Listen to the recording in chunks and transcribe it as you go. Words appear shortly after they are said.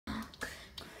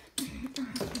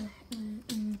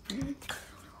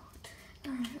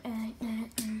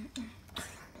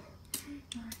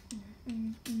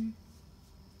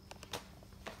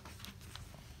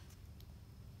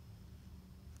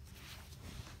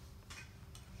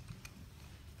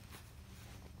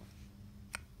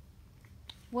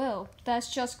Well,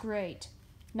 that's just great.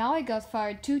 Now I got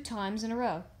fired 2 times in a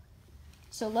row.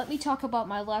 So let me talk about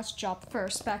my last job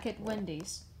first, back at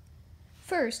Wendy's.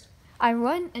 First, I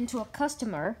ran into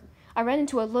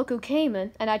a local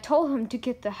Cayman, and I told him to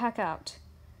get the heck out.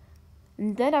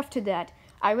 And then after that,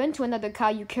 I ran to another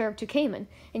Caillou character Cayman,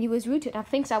 and he was rude and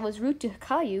thinks I was rude to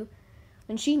Caillou,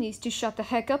 and she needs to shut the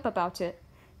heck up about it.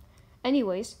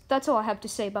 Anyways, that's all I have to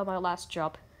say about my last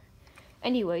job.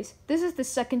 Anyways, this is the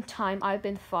 2nd time I've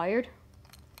been fired.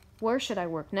 Where should I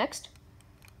work next?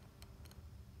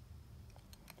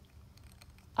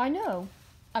 I know.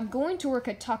 I'm going to work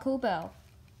at Taco Bell.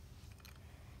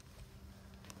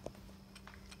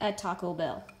 At Taco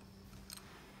Bell.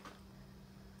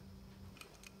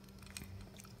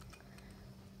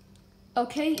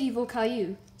 Okay, evil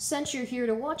Caillou. Since you're here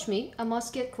to watch me, I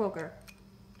must get Kroger.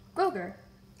 Kroger,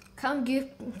 come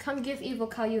give evil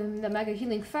Caillou the Mega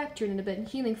Healing Factor and the Bit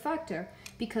Healing Factor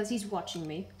because he's watching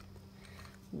me.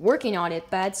 Working on it,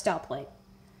 bad stoplight.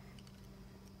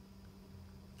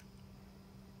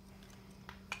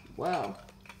 Wow.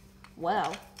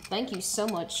 Thank you so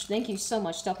much, Stuffy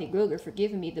Kroger, for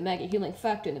giving me the Mega Healing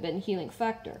Factor and the Bit Healing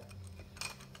Factor.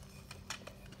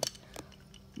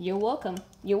 You're welcome,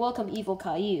 evil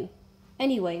Caillou.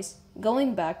 Anyways,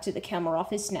 going back to the camera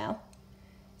office now.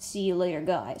 See you later,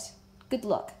 guys. Good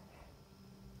luck.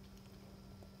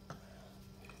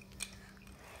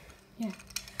 Yeah.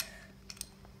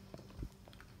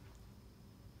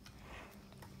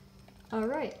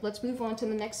 Alright, let's move on to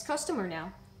the next customer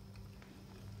now.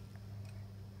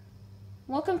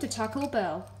 Welcome to Taco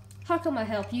Bell. How can I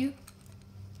help you?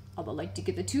 I would like to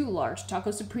get the 2 large Taco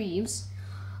Supremes,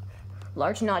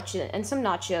 large nacho and some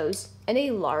nachos, and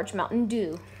a large Mountain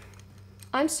Dew.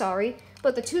 I'm sorry,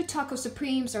 but the 2 Taco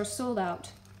Supremes are sold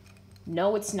out.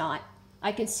 No, it's not.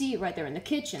 I can see it right there in the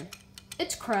kitchen.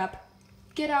 It's crap.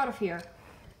 Get out of here.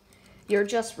 You're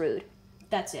just rude.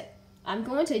 That's it. I'm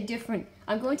going to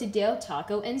Del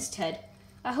Taco instead.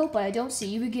 I hope I don't see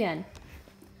you again.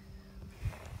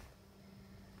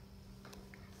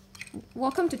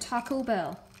 Welcome to Taco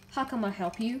Bell. How can I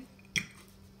help you?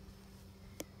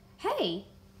 Hey,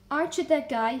 aren't you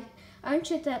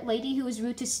that lady who was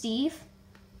rude to Steve?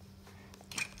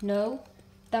 No,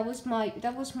 that was my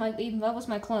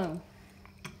clone.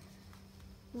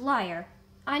 Liar.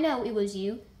 I know it was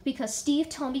you, because Steve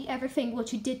told me everything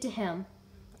what you did to him.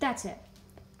 That's it.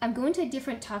 I'm going to a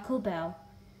different Taco Bell.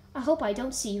 I hope I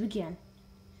don't see you again.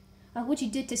 What you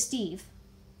did to Steve.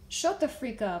 Shut the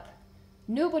freak up.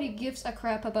 Nobody gives a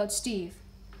crap about Steve.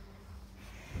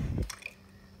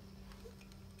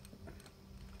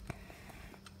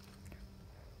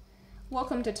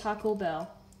 Welcome to Taco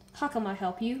Bell. How can I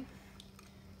help you?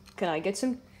 Can I get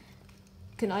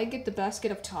the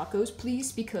basket of tacos,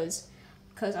 please? Because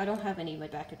I don't have any in my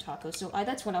bag of tacos, so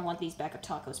that's what I want, these bag of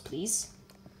tacos, please.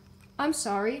 I'm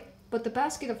sorry, but the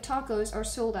basket of tacos are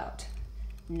sold out.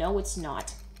 No, it's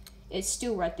not. It's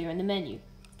still right there in the menu.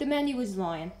 The menu is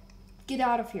lying. Get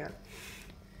out of here.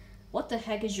 What the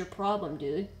heck is your problem,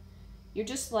 dude? You're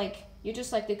just like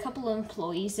the couple of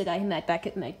employees that I met back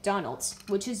at McDonald's,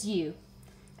 which is you.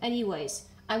 Anyways,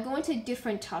 I'm going to a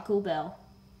different Taco Bell.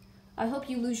 I hope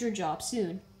you lose your job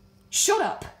soon. Shut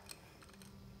up!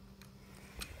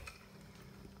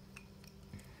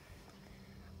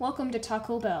 Welcome to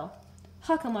Taco Bell.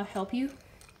 How can I help you?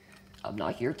 I'm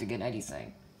not here to get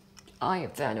anything. I am a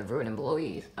fan of rude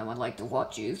employees. I would like to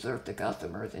watch you serve the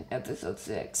customers in episode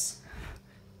 6.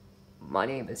 My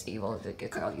name is Evil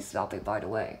Curly Stoplight, by the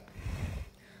way.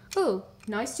 Oh,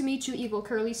 nice to meet you, Evil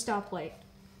Curly Stoplight.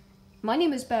 My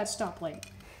name is Bad Stoplight.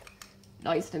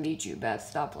 Nice to meet you, Bad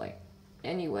Stoplight.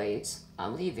 Anyways,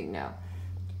 I'm leaving now.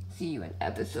 See you in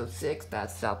episode 6, Bad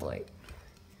Stoplight.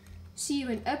 See you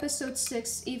in episode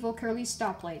 6, Evil Curly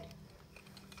Stoplight.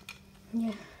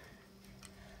 Yeah.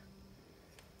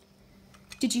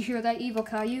 Did you hear that, Evil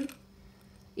Caillou?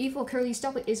 Evil Curly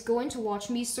Stoplight is going to watch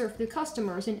me serve the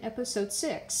customers in episode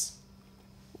 6.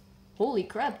 Holy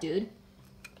crap, dude.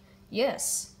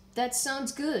 Yes, that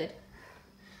sounds good.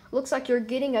 Looks like you're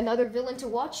getting another villain to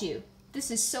watch you. This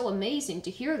is so amazing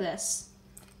to hear this.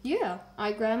 Yeah,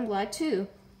 I'm glad too.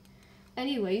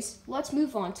 Anyways, let's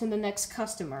move on to the next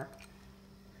customer.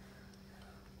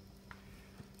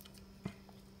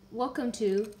 Welcome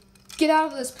to... Get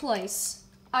out of this place.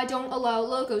 I don't allow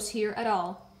logos here at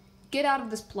all. Get out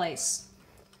of this place.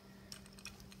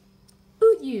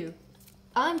 Ooh, you.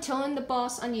 I'm telling the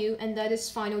boss on you, and that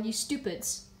is fine on you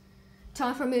stupids.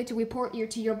 Time for me to report you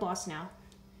to your boss now.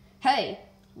 Hey,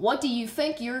 what do you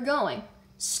think you're going?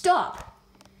 Stop!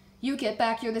 You get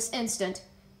back here this instant.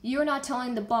 You're not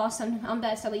telling the boss I'm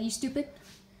that silly, you stupid?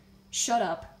 Shut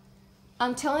up.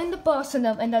 I'm telling the boss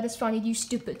enough, and that is fine, you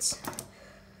stupids.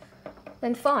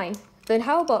 Then fine. Then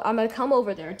how about I'm gonna come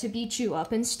over there to beat you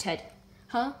up instead?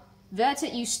 Huh? That's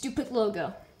it, you stupid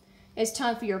logo. It's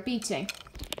time for your beating.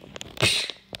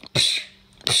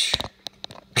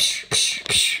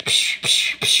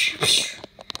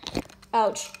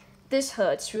 Ouch. This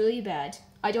hurts really bad.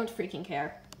 I don't freaking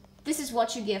care. This is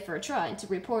what you get for trying to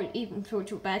report even for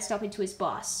bad stopping to his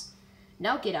boss.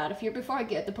 Now get out of here before I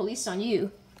get the police on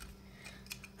you.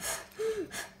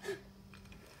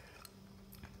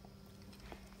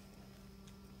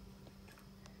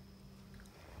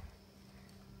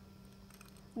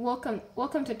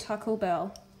 Welcome to Taco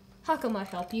Bell. How can I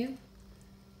help you?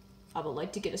 I would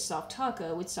like to get a soft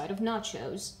taco with side of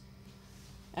nachos.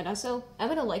 And also, I'm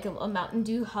gonna like a Mountain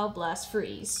Dew Hot Blast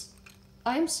Freeze.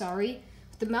 I'm sorry,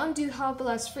 the Mountain Dew Hot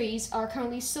Blast Freeze are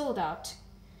currently sold out.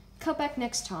 Come back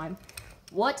next time.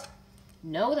 What?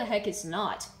 No, the heck it's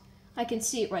not. I can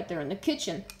see it right there in the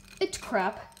kitchen. It's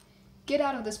crap. Get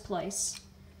out of this place.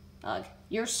 Ugh,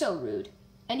 you're so rude.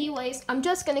 Anyways, I'm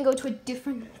just gonna go to a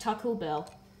different Taco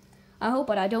Bell. I hope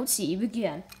that I don't see you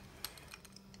again.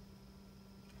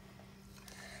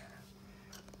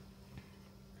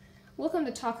 Welcome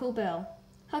to Taco Bell.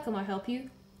 How can I help you?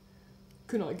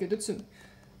 Can I get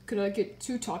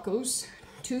two tacos?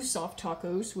 Two soft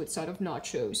tacos with side of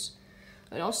nachos.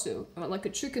 And also, I would like a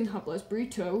chicken hot blast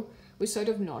burrito with side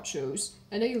of nachos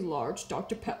and a large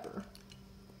Dr. Pepper.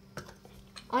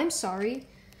 I'm sorry,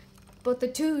 but the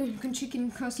two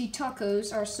chicken crusty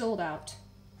tacos are sold out.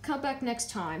 Come back next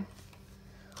time.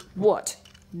 What?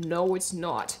 No, it's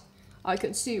not. I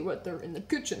can see it right there in the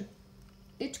kitchen.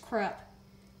 It's crap.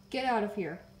 Get out of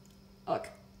here. Ugh,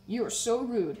 you are so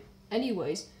rude.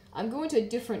 Anyways, I'm going to a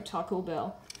different Taco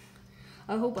Bell.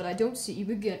 I hope that I don't see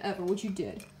you again ever what you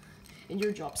did. In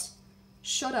your jobs.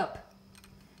 Shut up.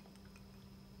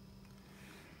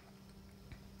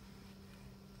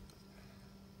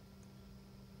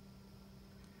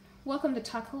 Welcome to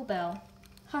Taco Bell.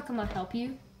 How can I help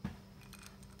you?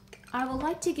 I would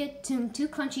like to get two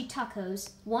crunchy tacos,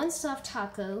 one soft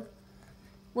taco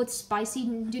with spicy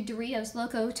Doritos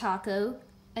Loco taco,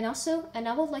 and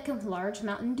I would like a large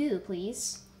Mountain Dew,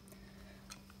 please.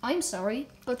 I'm sorry,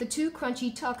 but the two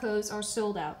crunchy tacos are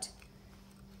sold out.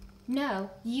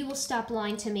 No, you will stop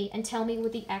lying to me and tell me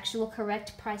what the actual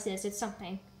correct price is. It's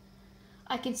something.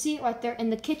 I can see it right there in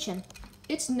the kitchen.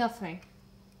 It's nothing.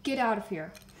 Get out of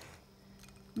here.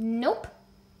 Nope.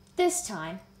 This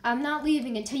time, I'm not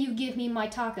leaving until you give me my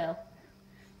taco.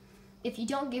 If you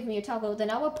don't give me a taco,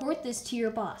 then I'll report this to your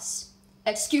boss.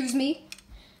 Excuse me?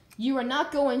 You are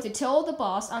not going to tell the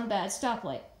boss I'm bad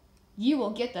Stoplight. You will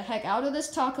get the heck out of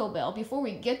this Taco Bell before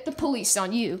we get the police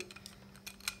on you.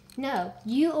 No,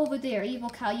 you over there, evil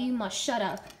cow, you must shut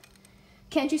up.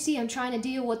 Can't you see I'm trying to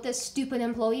deal with this stupid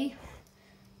employee?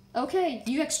 Okay,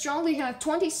 you strongly have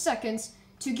 20 seconds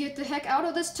to get the heck out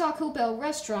of this Taco Bell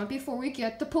restaurant before we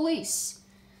get the police.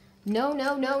 No,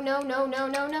 no, no, no, no, no,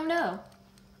 no, no, no.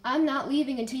 I'm not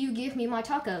leaving until you give me my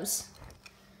tacos.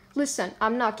 Listen,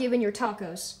 I'm not giving your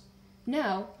tacos.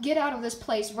 No, get out of this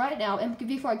place right now and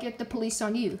before I get the police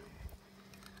on you.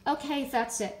 Okay,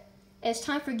 that's it. It's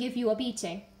time for give you a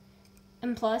beating.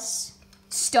 And plus,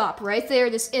 stop right there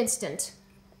this instant.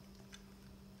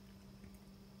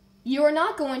 You are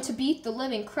not going to beat the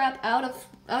living crap out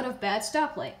of bad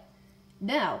Stoplight.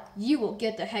 Now, you will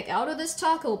get the heck out of this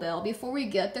Taco Bell before we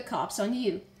get the cops on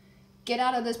you. Get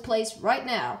out of this place right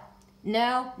now.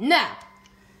 Now, now!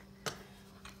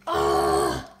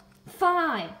 Ugh!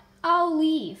 Fine, I'll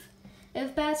leave.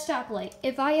 If bad Stoplight,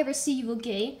 if I ever see you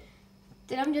again,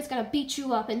 then I'm just gonna beat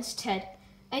you up instead.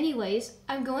 Anyways,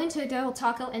 I'm going to Del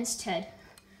Taco instead.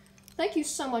 Thank you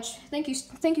so much. Thank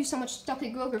you so much, Stuffy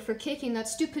Grover, for kicking that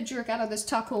stupid jerk out of this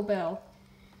Taco Bell.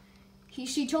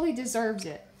 She totally deserves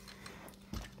it.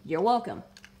 You're welcome.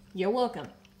 You're welcome.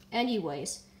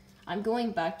 Anyways, I'm going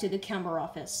back to the camera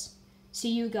office. See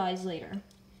you guys later.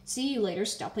 See you later,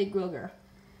 Stuffy Grover.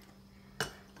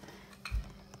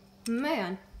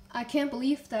 Man, I can't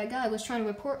believe that guy was trying to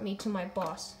report me to my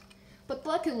boss. But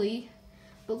luckily,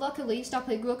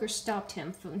 Stoplight Groker stopped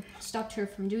her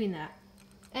from doing that.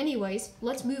 Anyways,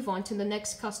 let's move on to the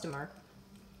next customer.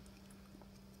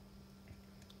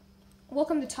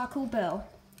 Welcome to Taco Bell.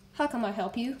 How can I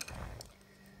help you?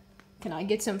 Can I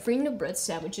get some Freedom Bread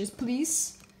sandwiches,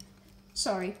 please?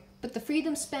 Sorry, but the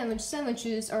Freedom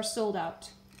sandwiches are sold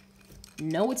out.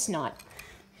 No, it's not.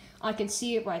 I can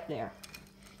see it right there.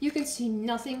 You can see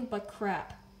nothing but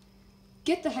crap.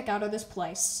 Get the heck out of this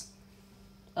place.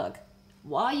 Ugh.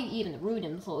 Why are you even a rude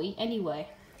employee anyway?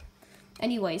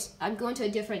 Anyways, I'm going to a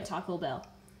different Taco Bell.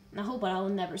 And I hope I will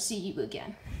never see you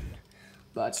again.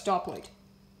 That's Stoplight.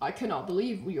 I cannot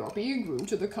believe we are being rude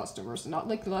to the customers and not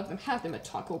let them have them at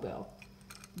Taco Bell.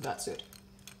 That's it.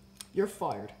 You're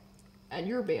fired. And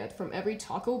you're banned from every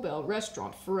Taco Bell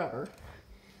restaurant forever.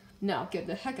 Now get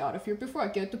the heck out of here before I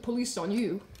get the police on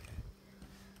you.